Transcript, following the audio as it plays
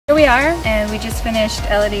we are, and we just finished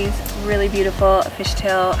Elodie's really beautiful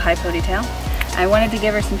fishtail high ponytail. I wanted to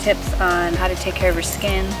give her some tips on how to take care of her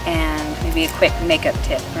skin and maybe a quick makeup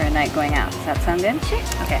tip for a night going out. Does that sound good? Sure.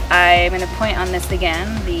 Okay, I'm going to point on this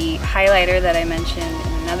again. The highlighter that I mentioned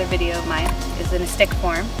in another video of mine is in a stick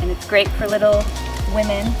form, and it's great for little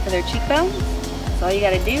women for their cheekbones. So all you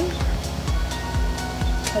got to do,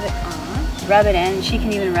 put it on, rub it in. She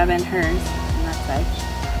can even rub in hers on that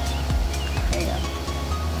side. There you go.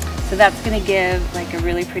 So that's going to give like a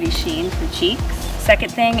really pretty sheen for the cheeks. Second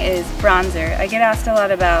thing is bronzer. I get asked a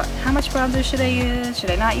lot about how much bronzer should I use? Should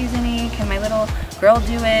I not use any? Can my little girl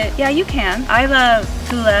do it? Yeah, you can. I love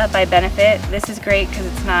Hoola by Benefit. This is great because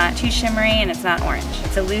it's not too shimmery and it's not orange.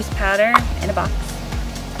 It's a loose powder in a box.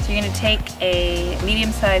 So you're going to take a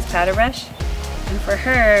medium-sized powder brush, and for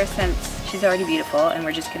her, since she's already beautiful and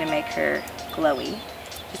we're just going to make her glowy,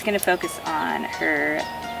 just going to focus on her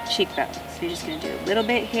cheekbones. So you're just going to do a little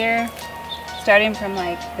bit here, starting from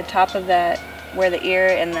like the top of that, where the ear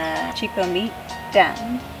and the cheekbone meet,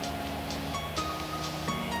 down.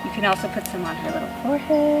 You can also put some on her little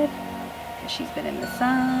forehead, because she's been in the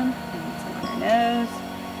sun, and some on her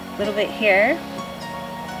nose. A little bit here,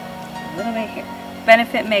 a little bit here.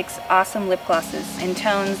 Benefit makes awesome lip glosses in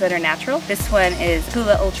tones that are natural. This one is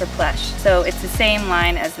Hoola Ultra Plush. So it's the same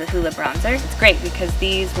line as the Hoola bronzer. It's great because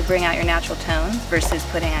these will bring out your natural tones versus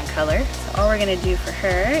putting on color. So all we're gonna do for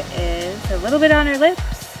her is a little bit on her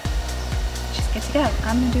lips. Good to go.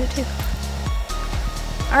 I'm gonna do it too.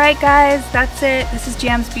 Alright guys, that's it. This is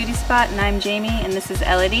Jam's Beauty Spot and I'm Jamie and this is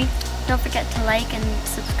Elodie. Don't forget to like and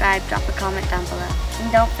subscribe, drop a comment down below.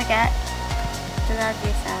 And don't forget to love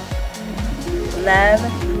yourself. Love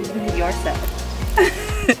yourself.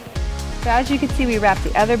 So as you can see, we wrapped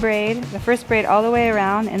the other braid, the first braid all the way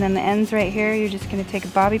around, and then the ends right here, you're just gonna take a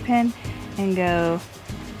bobby pin and go,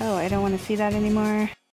 oh, I don't wanna see that anymore.